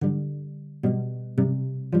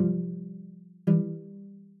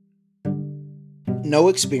No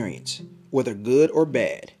experience, whether good or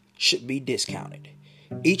bad, should be discounted.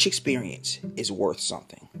 Each experience is worth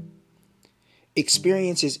something.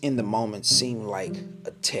 Experiences in the moment seem like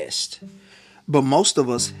a test, but most of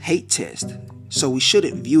us hate tests, so we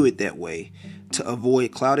shouldn't view it that way to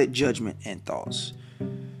avoid clouded judgment and thoughts.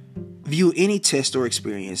 View any test or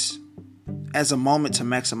experience as a moment to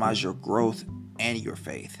maximize your growth and your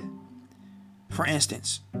faith. For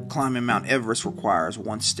instance, climbing Mount Everest requires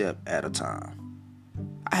one step at a time.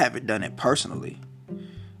 I haven't done it personally,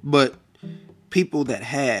 but people that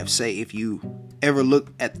have say if you ever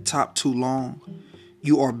look at the top too long,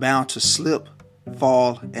 you are bound to slip,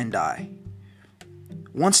 fall, and die.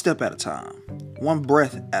 One step at a time, one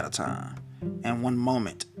breath at a time, and one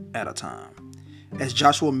moment at a time. As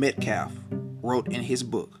Joshua Metcalf wrote in his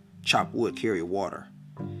book, Chop Wood, Carry Water,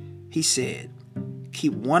 he said,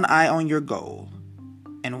 keep one eye on your goal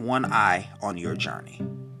and one eye on your journey.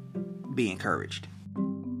 Be encouraged.